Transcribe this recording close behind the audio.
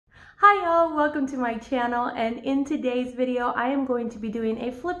Hi all, welcome to my channel, and in today's video I am going to be doing a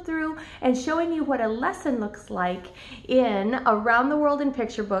flip through and showing you what a lesson looks like in Around the World in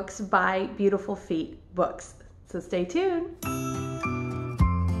Picture Books by Beautiful Feet Books. So stay tuned.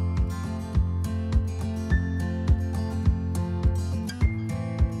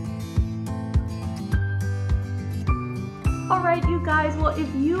 Alright you guys, well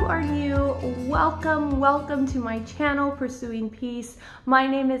if you are new, welcome to my channel, Pursuing Peace. My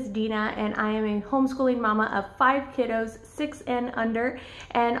name is Dina and I am a homeschooling mama of 5 kiddos, 6 and under.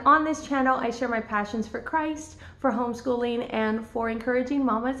 And on this channel I share my passions for Christ, for homeschooling, and for encouraging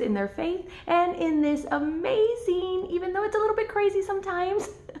mamas in their faith and in this amazing, even though it's a little bit crazy sometimes,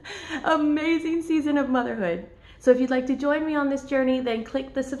 amazing season of motherhood. So if you'd like to join me on this journey, then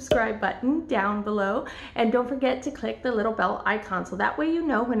click the subscribe button down below, and don't forget to click the little bell icon so that way you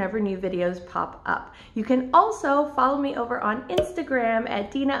know whenever new videos pop up. You can also follow me over on Instagram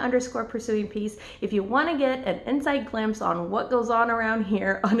at Dina_Pursuing Peace if you want to get an inside glimpse on what goes on around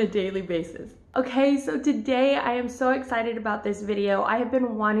here on a daily basis. Okay, so today I am so excited about this video. I have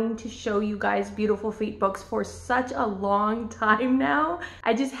been wanting to show you guys Beautiful Feet books for such a long time now.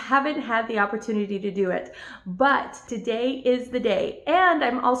 I just haven't had the opportunity to do it, but today is the day. And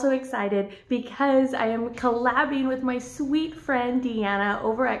I'm also excited because I am collabing with my sweet friend Dina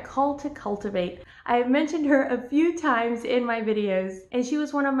over at Call to Cultivate. I have mentioned her a few times in my videos, and she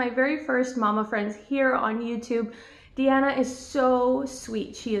was one of my very first mama friends here on YouTube. Dina is so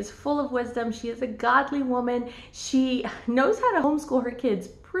sweet. She is full of wisdom. She is a godly woman. She knows how to homeschool her kids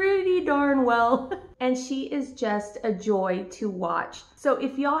pretty darn well. And she is just a joy to watch. So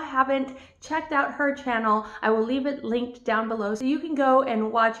if y'all haven't checked out her channel, I will leave it linked down below so you can go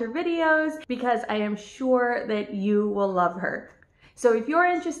and watch her videos because I am sure that you will love her. So if you're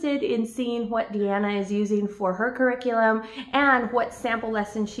interested in seeing what Dina is using for her curriculum and what sample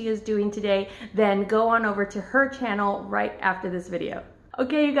lesson she is doing today, then go on over to her channel right after this video.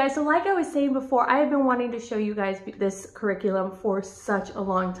 Okay, you guys, so like I was saying before, I have been wanting to show you guys this curriculum for such a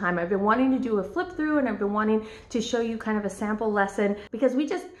long time. I've been wanting to do a flip through and I've been wanting to show you kind of a sample lesson because we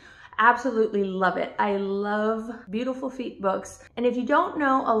just absolutely love it. I love Beautiful Feet books. And if you don't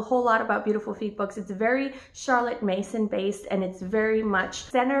know a whole lot about Beautiful Feet books, it's very Charlotte Mason based and it's very much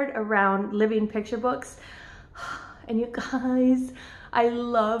centered around living picture books. And you guys, I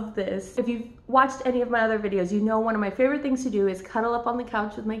love this. If you've watched any of my other videos, you know one of my favorite things to do is cuddle up on the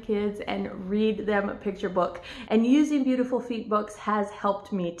couch with my kids and read them a picture book. And using Beautiful Feet books has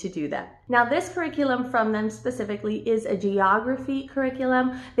helped me to do that. Now this curriculum from them specifically is a geography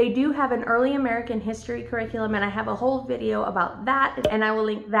curriculum. They do have an early American history curriculum and I have a whole video about that and I will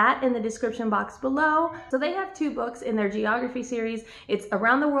link that in the description box below. So they have 2 books in their geography series. It's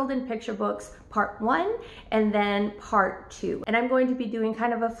Around the World in Picture Books Part 1 and then Part 2. And I'm going to be doing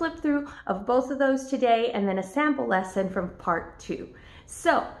kind of a flip through of both of those today and then a sample lesson from Part 2.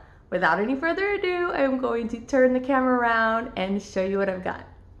 So without any further ado, I'm going to turn the camera around and show you what I've got.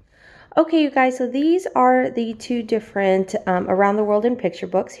 Okay, you guys, so these are the 2 different Around the World in Picture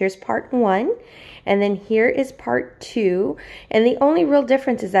books. Here's Part 1, and then here is Part 2. And the only real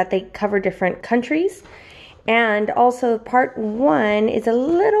difference is that they cover different countries. And also Part 1 is a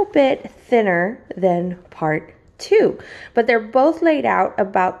little bit thinner than Part 2, but they're both laid out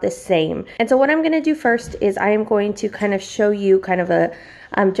about the same. And so what I'm going to do first is I am going to kind of show you kind of a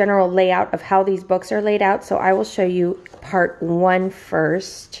general layout of how these books are laid out. So I will show you Part 1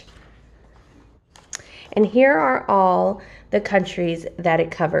 first. And here are all the countries that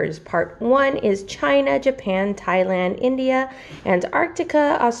it covers. Part 1 is China, Japan, Thailand, India,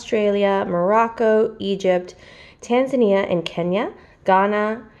 Antarctica, Australia, Morocco, Egypt, Tanzania, and Kenya,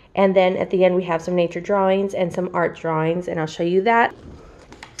 Ghana, and then at the end we have some nature drawings and some art drawings, and I'll show you that.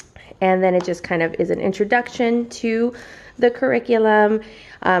 And then it just kind of is an introduction to the curriculum.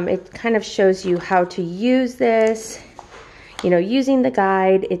 It kind of shows you how to use this. You know, using the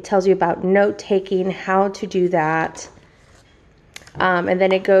guide, it tells you about note taking, how to do that. And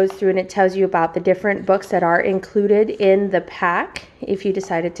then it goes through and it tells you about the different books that are included in the pack, if you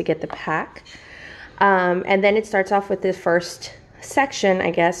decided to get the pack. And then it starts off with the first section, I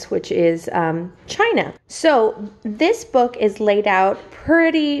guess, which is China. So this book is laid out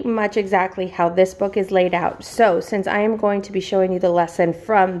pretty much exactly how this book is laid out. So since I am going to be showing you the lesson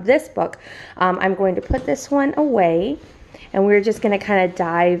from this book, I'm going to put this one away. And we're just going to kind of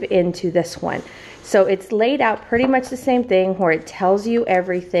dive into this one. So it's laid out pretty much the same thing where it tells you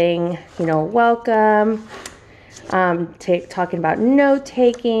everything, you know, welcome, talking about note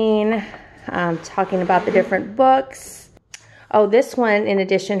taking, talking about the different books. Oh, this one in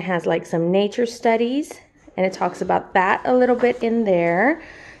addition has like some nature studies and it talks about that a little bit in there.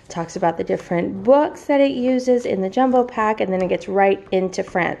 talks about the different books that it uses in the jumbo pack, and then it gets right into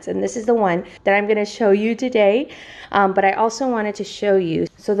France. And this is the one that I'm going to show you today. But I also wanted to show you,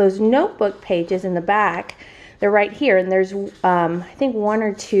 so those notebook pages in the back, they're right here, and there's I think 1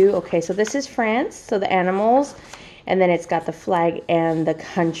 or 2. Okay, so this is France, so the animals, and then it's got the flag and the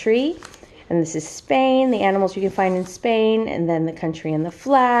country. And this is Spain, the animals you can find in Spain, and then the country and the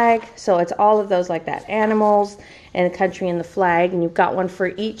flag. So it's all of those like that, animals and the country and the flag, and you've got one for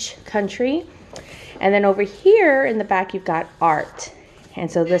each country. And then over here in the back, you've got art. And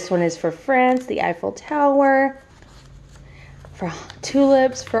so this one is for France, the Eiffel Tower, for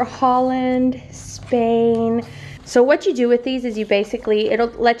tulips for Holland, Spain. So what you do with these is you basically, it'll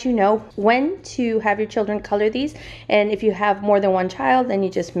let you know when to have your children color these. And if you have more than one child, then you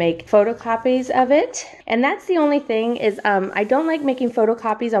just make photocopies of it. And that's the only thing is I don't like making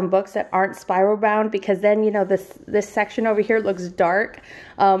photocopies on books that aren't spiral bound, because then, you know, this section over here looks dark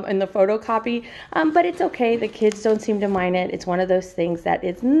in the photocopy. But it's okay. The kids don't seem to mind it. It's one of those things that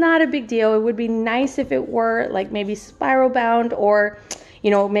it's not a big deal. It would be nice if it were like maybe spiral bound, or you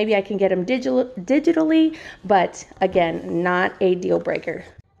know, maybe I can get them digitally, but again, not a deal breaker.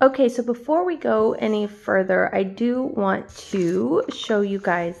 Okay, so before we go any further, I do want to show you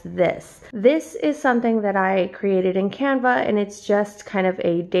guys this. This is something that I created in Canva, and it's just kind of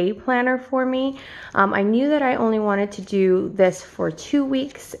a day planner for me. I knew that I only wanted to do this for 2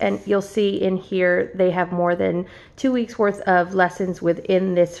 weeks, and you'll see in here they have more than 2 weeks worth of lessons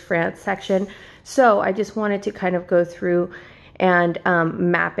within this France section. So I just wanted to kind of go through and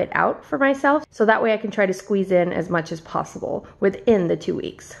map it out for myself, so that way I can try to squeeze in as much as possible within the 2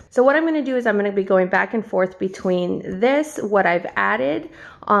 weeks. So what I'm going to do is I'm going to be going back and forth between this, what I've added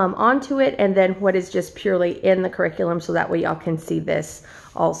onto it, and then what is just purely in the curriculum, so that way y'all can see this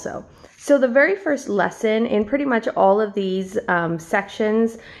also. So the very first lesson in pretty much all of these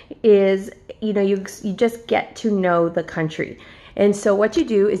sections is, you know, you just get to know the country. And so what you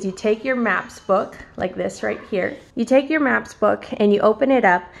do is you take your maps book, like this right here. You take your maps book and you open it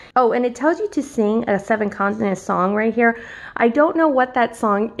up. Oh, and it tells you to sing a 7 continent song right here. I don't know what that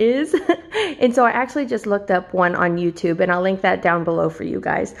song is. And so I actually just looked up one on YouTube, and I'll link that down below for you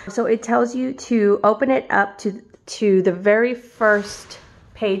guys. So it tells you to open it up to the very first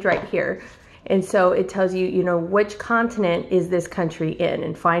page right here. And so it tells you, you know, which continent is this country in,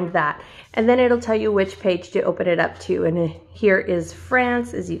 and find that. And then it'll tell you which page to open it up to. And here is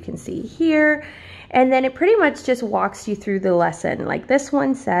France, as you can see here. And then it pretty much just walks you through the lesson. Like this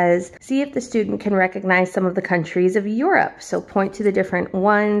one says, see if the student can recognize some of the countries of Europe. So point to the different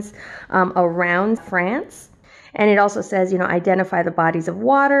ones around France. And it also says, you know, identify the bodies of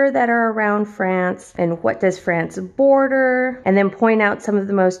water that are around France, and what does France border, and then point out some of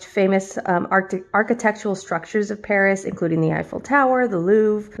the most famous architectural structures of Paris, including the Eiffel Tower, the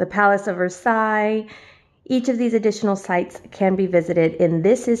Louvre, the Palace of Versailles. Each of these additional sites can be visited in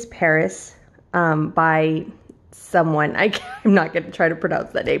This is Paris by someone. I'm not going to try to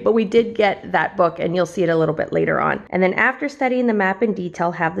pronounce that name, but we did get that book, and you'll see it a little bit later on. And then after studying the map in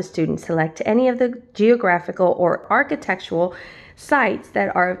detail, have the students select any of the geographical or architectural sites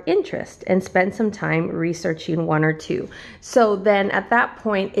that are of interest and spend some time researching 1 or 2. So then at that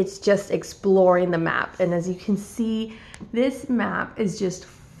point, it's just exploring the map. And as you can see, this map is just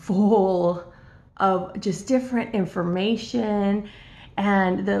full of just different information.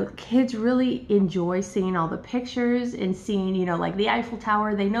 And the kids really enjoy seeing all the pictures and seeing, you know, like the Eiffel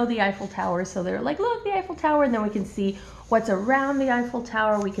Tower. They know the Eiffel Tower, so they're like, look, the Eiffel Tower. And then we can see what's around the Eiffel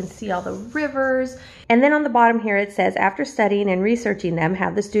Tower. We can see all the rivers. And then on the bottom here, it says, after studying and researching them,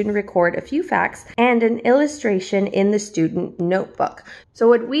 have the student record a few facts and an illustration in the student notebook. So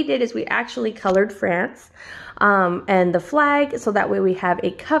what we did is we actually colored France and the flag, so that way we have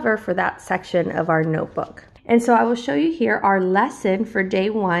a cover for that section of our notebook. And so I will show you here, our lesson for day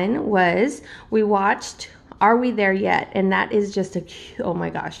 1 was, we watched Are We There Yet? And that is just a cute, oh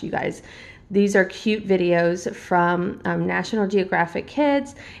my gosh, you guys. These are cute videos from National Geographic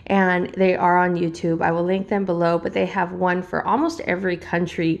Kids, and they are on YouTube. I will link them below, but they have one for almost every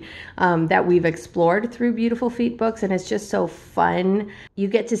country that we've explored through Beautiful Feet books, and it's just so fun. You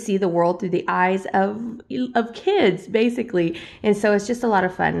get to see the world through the eyes of kids, basically. And so it's just a lot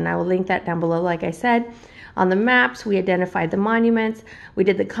of fun, and I will link that down below, like I said. On the maps, we identified the monuments. We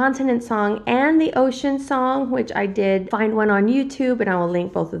did the continent song and the ocean song, which I did find one on YouTube, and I will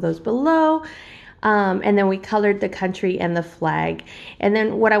link both of those below. And then we colored the country and the flag. And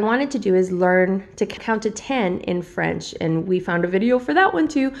then what I wanted to do is learn to count to 10 in French, and we found a video for that one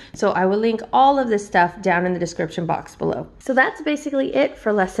too. So I will link all of this stuff down in the description box below. So that's basically it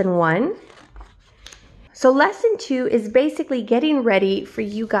for lesson 1. So lesson 2 is basically getting ready for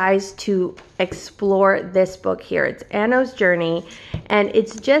you guys to explore this book here. It's Anno's Journey, and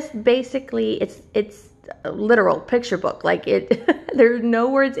it's just basically, it's a literal picture book. Like there's no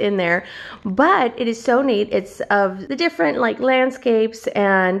words in there, but it is so neat. It's of the different like landscapes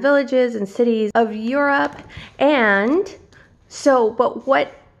and villages and cities of Europe. And so, but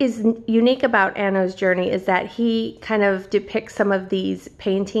what is unique about Anno's Journey is that he kind of depicts some of these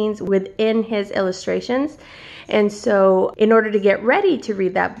paintings within his illustrations. And so in order to get ready to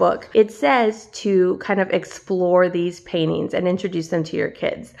read that book, it says to kind of explore these paintings and introduce them to your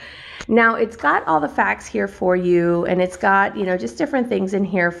kids. Now, it's got all the facts here for you, and it's got, you know, just different things in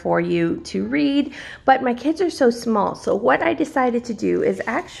here for you to read, but my kids are so small. So what I decided to do is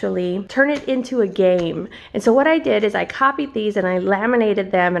actually turn it into a game. And so what I did is I copied these and I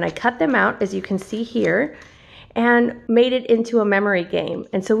laminated them and I cut them out, as you can see here, and made it into a memory game.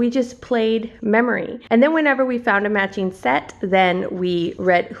 And so we just played memory. And then whenever we found a matching set, then we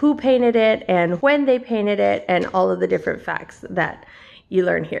read who painted it and when they painted it and all of the different facts that you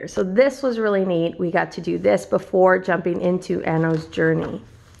learn here. So this was really neat. We got to do this before jumping into Anno's Journey.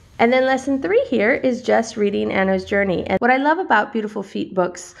 And then lesson 3 here is just reading Anno's Journey. And what I love about Beautiful Feet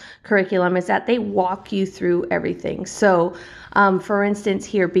Books curriculum is that they walk you through everything. So for instance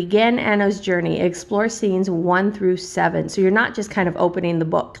here, begin Anno's Journey, explore scenes 1 through 7. So you're not just kind of opening the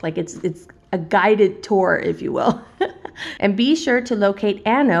book, like it's a guided tour, if you will. And be sure to locate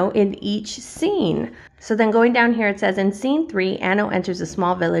Anno in each scene. So then going down here, it says in scene 3, Anno enters a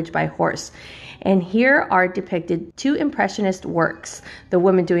small village by horse. And here are depicted 2 impressionist works. The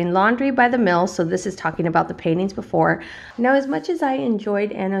woman doing laundry by the mill, so this is talking about the paintings before. Now, as much as I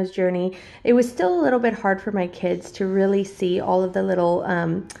enjoyed Anno's Journey, it was still a little bit hard for my kids to really see all of the little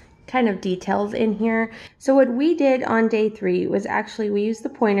kind of details in here. So what we did on day 3 was actually we used the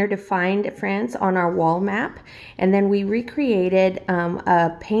pointer to find France on our wall map, and then we recreated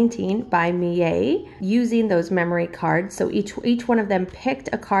a painting by Millet using those memory cards. So each one of them picked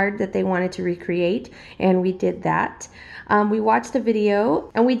a card that they wanted to recreate, and we did that. We watched a video,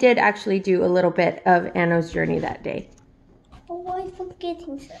 and we did actually do a little bit of Anno's Journey that day. Oh, I'm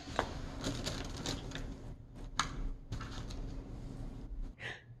forgetting something.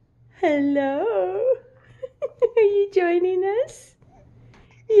 Hello. Are you joining us?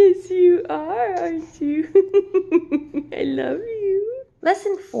 Yes, you are, aren't you? I love you.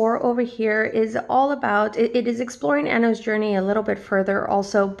 Lesson 4 over here is all about, it is exploring Anno's Journey a little bit further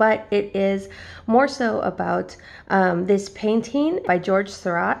also, but it is more so about this painting by George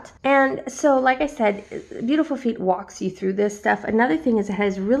Seurat. And so, like I said, Beautiful Feet walks you through this stuff. Another thing is it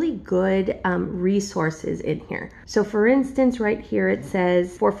has really good resources in here. So for instance, right here it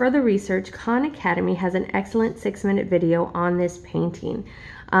says, for further research, Khan Academy has an excellent 6-minute video on this painting.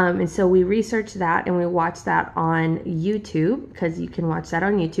 And so we researched that and we watched that on YouTube, because you can watch that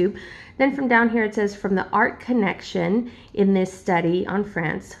on YouTube. Then from down here it says, from the art connection in this study on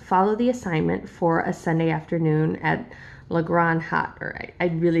France, follow the assignment for a Sunday afternoon at Le Grand Hat. Or I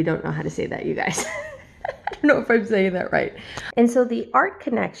really don't know how to say that, you guys. I don't know if I'm saying that right. And so the art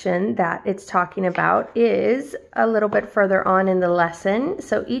connection that it's talking about is a little bit further on in the lesson.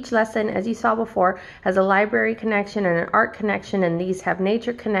 So each lesson, as you saw before, has a library connection and an art connection, and these have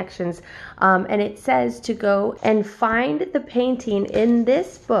nature connections. And it says to go and find the painting in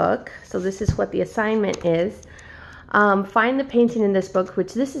this book. So this is what the assignment is. Find the painting in this book,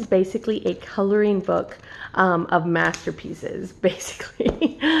 which this is basically a coloring book of masterpieces,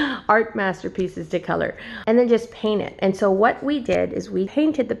 basically art masterpieces to color, and then just paint it. And so what we did is we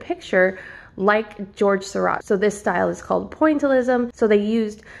painted the picture like George Seurat. So this style is called pointillism. So they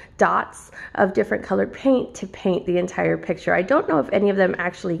used dots of different colored paint to paint the entire picture. I don't know if any of them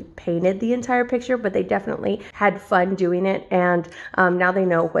actually painted the entire picture, but they definitely had fun doing it. And now they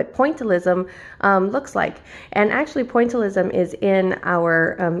know what pointillism looks like. And actually pointillism is in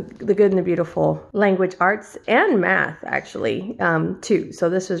our The Good and the Beautiful language arts and math actually too. So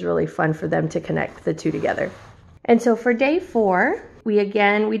this was really fun for them to connect the two together. And so for day 4, we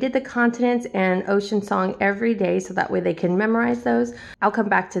did the continents and ocean song every day, so that way they can memorize those. I'll come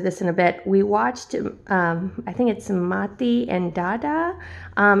back to this in a bit. We watched, I think it's Mati and Dada,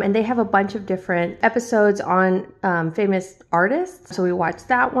 and they have a bunch of different episodes on famous artists. So we watched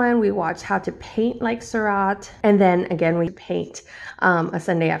that one. We watched how to paint like Seurat, and then again we paint a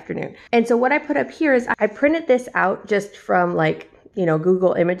Sunday afternoon. And so what I put up here is I printed this out just from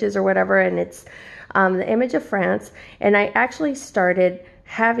Google Images or whatever, and it's the image of France, and I actually started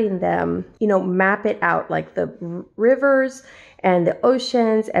having them, you know, map it out, like the rivers and the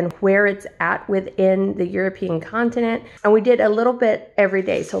oceans and where it's at within the European continent. And we did a little bit every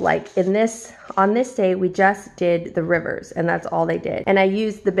day. So like on this day, we just did the rivers, and that's all they did. And I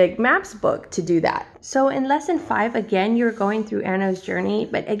used the big maps book to do that. So in lesson 5, again, you're going through Anna's journey,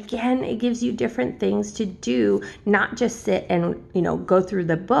 but again, it gives you different things to do, not just sit and, you know, go through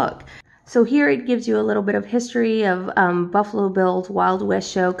the book. So here it gives you a little bit of history of Buffalo Bill's Wild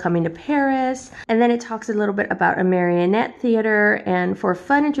West show coming to Paris. And then it talks a little bit about a marionette theater. And for a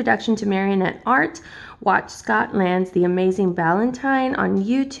fun introduction to marionette art, watch Scott Land's The Amazing Valentine on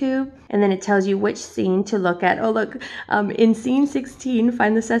YouTube. And then it tells you which scene to look at. Oh, look, in scene 16,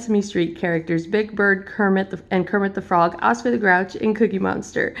 find the Sesame Street characters, Big Bird, Kermit the Frog, Oscar the Grouch, and Cookie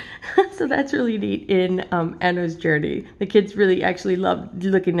Monster. So that's really neat in Anna's journey. The kids really actually loved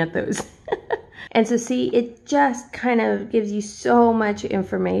looking at those. And so see, it just kind of gives you so much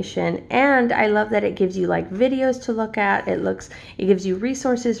information. And I love that it gives you like videos to look at. It gives you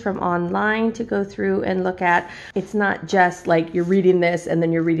resources from online to go through and look at. It's not just like you're reading this and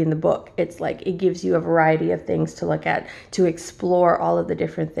then you're reading the book. It's like it gives you a variety of things to look at, to explore all of the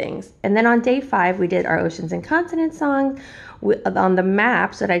different things. And then on day 5, we did our oceans and continents song. On the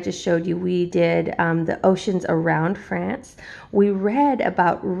maps that I just showed you, we did the oceans around France. We read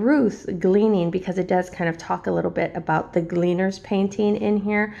about Ruth gleaning, because it does kind of talk a little bit about the gleaners painting in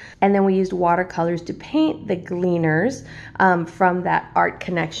here. And then we used watercolors to paint the gleaners from that Art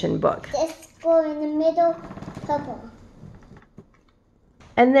Connection book. Let's go in the middle, purple.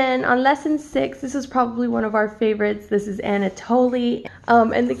 And then on lesson 6, this is probably one of our favorites. This is Anatoly.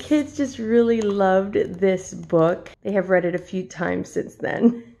 And the kids just really loved this book. They have read it a few times since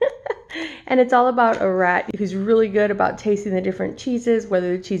then. And it's all about a rat who's really good about tasting the different cheeses,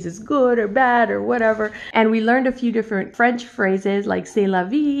 whether the cheese is good or bad or whatever. And we learned a few different French phrases like c'est la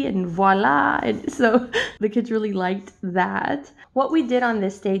vie and voila. And so the kids really liked that. What we did on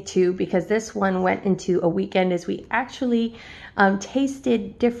this day too, because this one went into a weekend, is we actually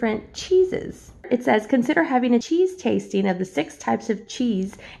tasted different cheeses. It says, consider having a cheese tasting of the 6 types of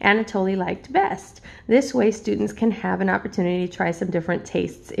cheese Anatoly liked best. This way, students can have an opportunity to try some different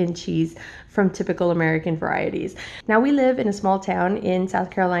tastes in cheese from typical American varieties. Now, we live in a small town in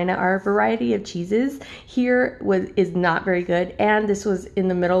South Carolina. Our variety of cheeses here is not very good, and this was in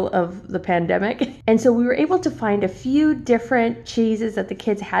the middle of the pandemic. And so we were able to find a few different cheeses that the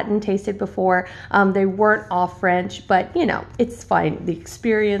kids hadn't tasted before. They weren't all French, but you know, it's fine. The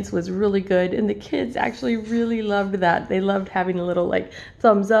experience was really good, and the kids actually really loved that. They loved having a little like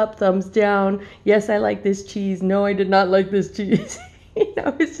thumbs up, thumbs down. Yes, I like this cheese. No, I did not like this cheese. You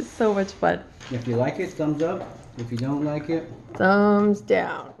know, it's just so much fun. If you like it, thumbs up. If you don't like it, thumbs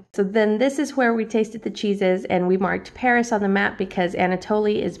down. So then this is where we tasted the cheeses, and we marked Paris on the map because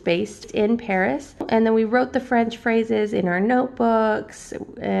Anatoly is based in Paris. And then we wrote the French phrases in our notebooks,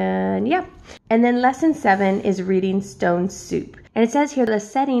 and yeah. And then lesson 7 is reading Stone Soup. And it says here, the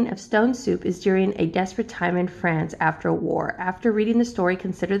setting of Stone Soup is during a desperate time in France after a war. After reading the story,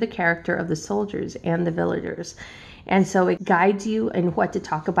 consider the character of the soldiers and the villagers. And so it guides you in what to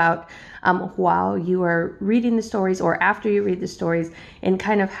talk about while you are reading the stories or after you read the stories, and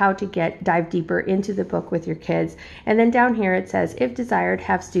kind of how to dive deeper into the book with your kids. And then down here it says, if desired,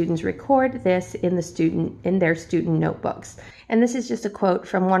 have students record this in their student notebooks. And this is just a quote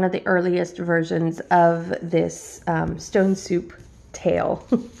from one of the earliest versions of this Stone Soup tale.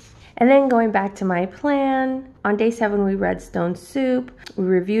 And then going back to my plan, on day 7 we read Stone Soup, we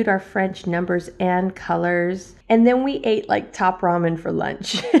reviewed our French numbers and colors, and then we ate like top ramen for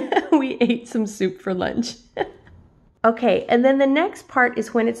lunch. We ate some soup for lunch. Okay, and then the next part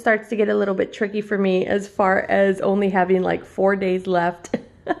is when it starts to get a little bit tricky for me as far as only having like 4 days left.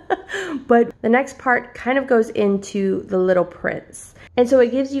 But the next part kind of goes into The Little Prince. And so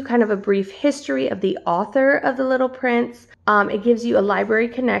it gives you kind of a brief history of the author of The Little Prince. It gives you a library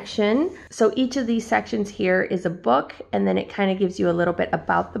connection. So each of these sections here is a book, and then it kind of gives you a little bit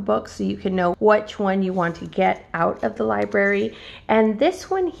about the book so you can know which one you want to get out of the library. And this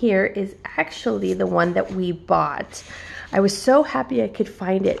one here is actually the one that we bought. I was so happy I could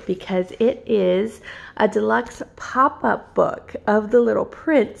find it because it is a deluxe pop-up book of The Little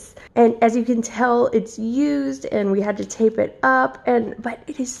Prince. And as you can tell, it's used and we had to tape it up, but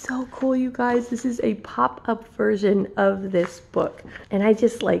it is so cool, you guys. This is a pop-up version of this book. And I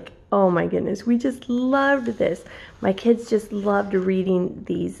just like, oh my goodness, we just loved this. My kids just loved reading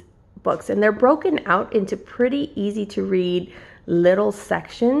these books, and they're broken out into pretty easy to read little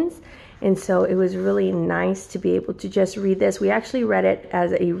sections. And so it was really nice to be able to just read this. We actually read it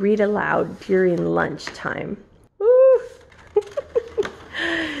as a read aloud during lunchtime. Woo!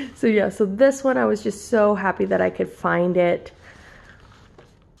 So yeah, so this one I was just so happy that I could find it.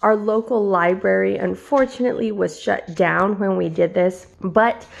 Our local library, unfortunately, was shut down when we did this,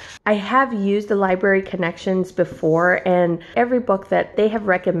 but I have used the library connections before, and every book that they have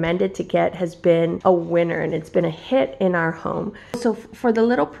recommended to get has been a winner, and it's been a hit in our home. So for The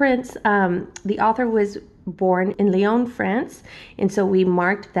Little Prince, the author was born in Lyon, France, and so we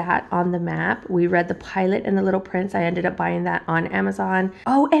marked that on the map. We read The Pilot and The Little Prince. I ended up buying that on Amazon.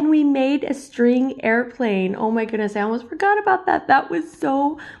 Oh, and we made a string airplane. Oh my goodness, I almost forgot about that. That was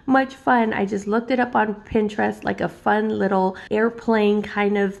so much fun. I just looked it up on Pinterest, like a fun little airplane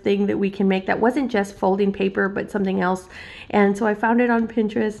kind of thing that we can make that wasn't just folding paper but something else. And so I found it on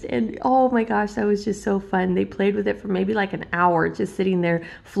Pinterest, and oh my gosh, that was just so fun. They played with it for maybe like an hour, just sitting there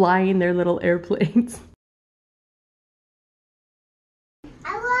flying their little airplanes.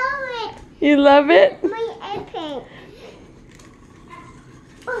 You love it? My airplane.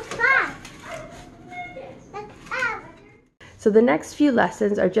 Oh, stop. So the next few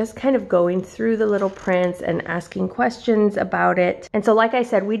lessons are just kind of going through The Little Prince and asking questions about it. And so like I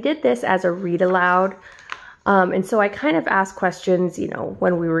said, we did this as a read aloud. And so I kind of asked questions, you know,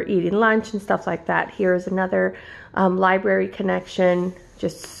 when we were eating lunch and stuff like that. Here's another library connection.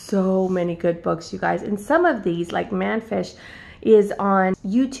 Just so many good books, you guys. And some of these, like Manfish, is on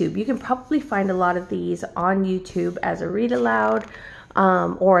YouTube. You can probably find a lot of these on YouTube as a read aloud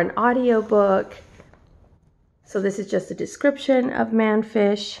or an audio book. So this is just a description of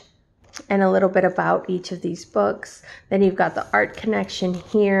Manfish and a little bit about each of these books. Then you've got the art connection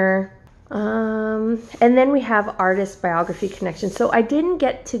here. And then we have artist biography connection. So I didn't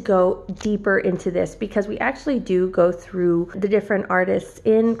get to go deeper into this because we actually do go through the different artists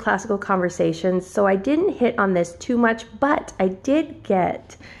in Classical Conversations. So I didn't hit on this too much, but I did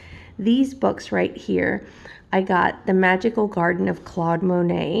get these books right here. I got The Magical Garden of Claude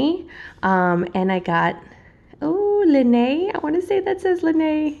Monet, and I got, oh, Linné. I want to say that says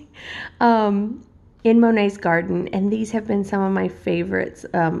Linné. In Monet's Garden. And these have been some of my favorites,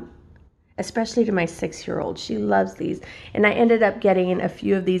 especially to my 6-year-old. She loves these. And I ended up getting a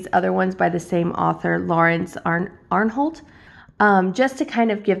few of these other ones by the same author, Lawrence Arnholt, just to kind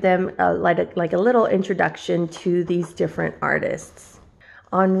of give them like a little introduction to these different artists.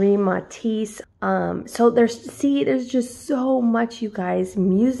 Henri Matisse. So there's just so much, you guys.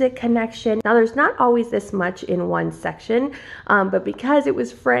 Music connection. Now there's not always this much in one section, but because it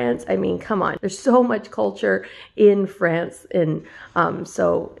was France, I mean, come on. There's so much culture in France, and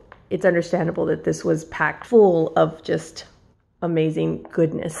so it's understandable that this was packed full of just amazing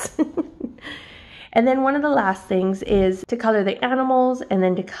goodness. And then one of the last things is to color the animals and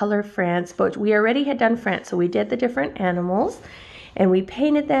then to color France. But we already had done France, so we did the different animals and we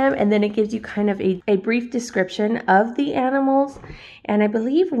painted them, and then it gives you kind of a brief description of the animals. And I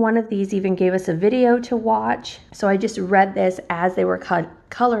believe one of these even gave us a video to watch. So I just read this as they were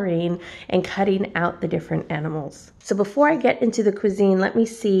coloring and cutting out the different animals. So before I get into the cuisine, let me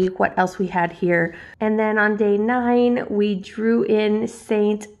see what else we had here. And then on day 9, we drew in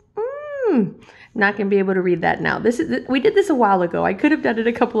Saint... I'm not going to be able to read that now. We did this a while ago. I could have done it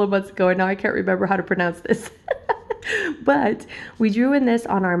a couple of months ago, and now I can't remember how to pronounce this. But we drew in this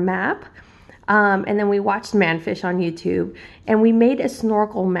on our map, and then we watched Manfish on YouTube, and we made a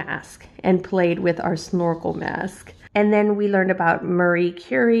snorkel mask and played with our snorkel mask. And then we learned about Marie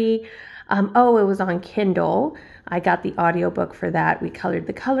Curie. It was on Kindle. I got the audiobook for that. We colored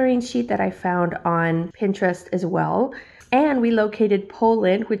the coloring sheet that I found on Pinterest as well. And we located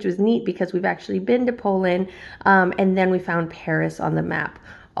Poland, which was neat because we've actually been to Poland. And then we found Paris on the map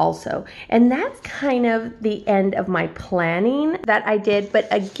also. And that's kind of the end of my planning that I did. But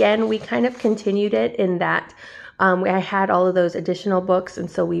again, we kind of continued it in that I had all of those additional books, and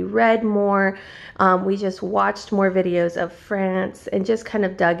so we read more. We just watched more videos of France and just kind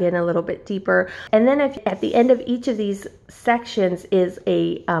of dug in a little bit deeper. And then at the end of each of these sections is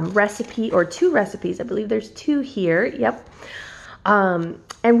a recipe or 2 recipes. I believe there's 2 here. Yep. And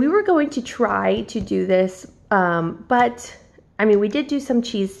we were going to try to do this, but I mean, we did do some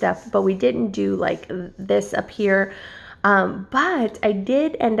cheese stuff, but we didn't do like this up here. But I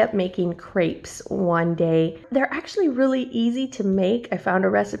did end up making crepes one day. They're actually really easy to make. I found a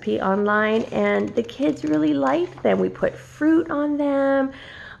recipe online and the kids really liked them. We put fruit on them,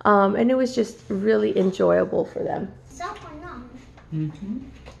 and it was just really enjoyable for them. Soap or not? Mm-hmm.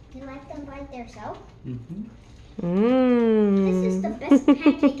 You like them by themselves? Mm-hmm. This is the best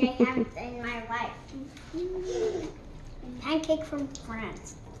pancake I have in my life. Pancake from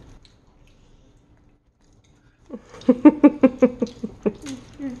France.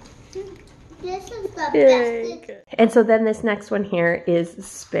 This is the best. And so then this next one here is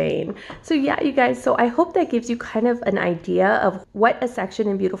Spain. So yeah, you guys, so I hope that gives you kind of an idea of what a section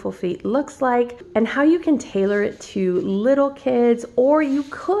in Beautiful Feet looks like and how you can tailor it to little kids, or you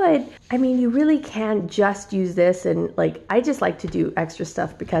could, I mean, you really can just use this, and like, I just like to do extra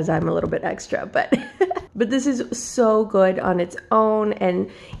stuff because I'm a little bit extra, but but this is so good on its own.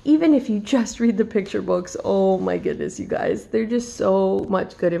 And even if you just read the picture books, oh my goodness, you guys, they're just so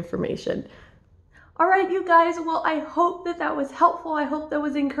much good information. All right, you guys, well, I hope that that was helpful. I hope that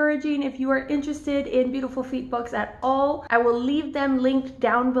was encouraging. If you are interested in Beautiful Feet books at all, I will leave them linked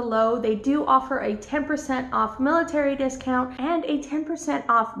down below. They do offer a 10% off military discount and a 10%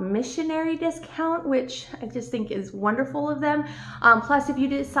 off missionary discount, which I just think is wonderful of them. Plus, if you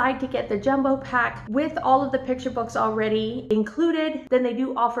decide to get the jumbo pack with all of the picture books already included, then they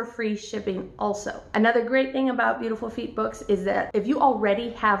do offer free shipping also. Another great thing about Beautiful Feet books is that if you already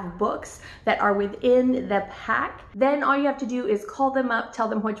have books that are within the pack, then all you have to do is call them up, tell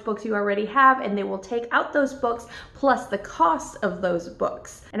them which books you already have, and they will take out those books plus the cost of those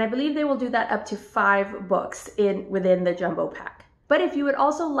books. And I believe they will do that up to 5 books within the jumbo pack. But if you would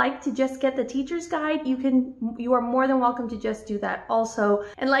also like to just get the teacher's guide, you are more than welcome to just do that also.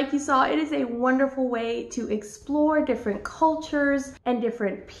 And like you saw, it is a wonderful way to explore different cultures and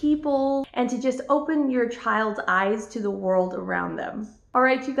different people, and to just open your child's eyes to the world around them. All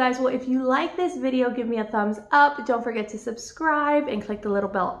right, you guys, well, if you like this video, give me a thumbs up. Don't forget to subscribe and click the little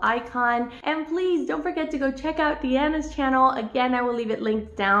bell icon. And please don't forget to go check out Deanna's channel. Again, I will leave it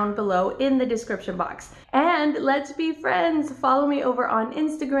linked down below in the description box. And let's be friends. Follow me over on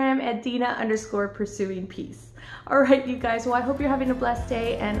Instagram at Dina_pursuing_peace. All right, you guys, well, I hope you're having a blessed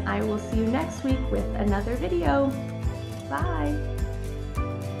day, and I will see you next week with another video. Bye.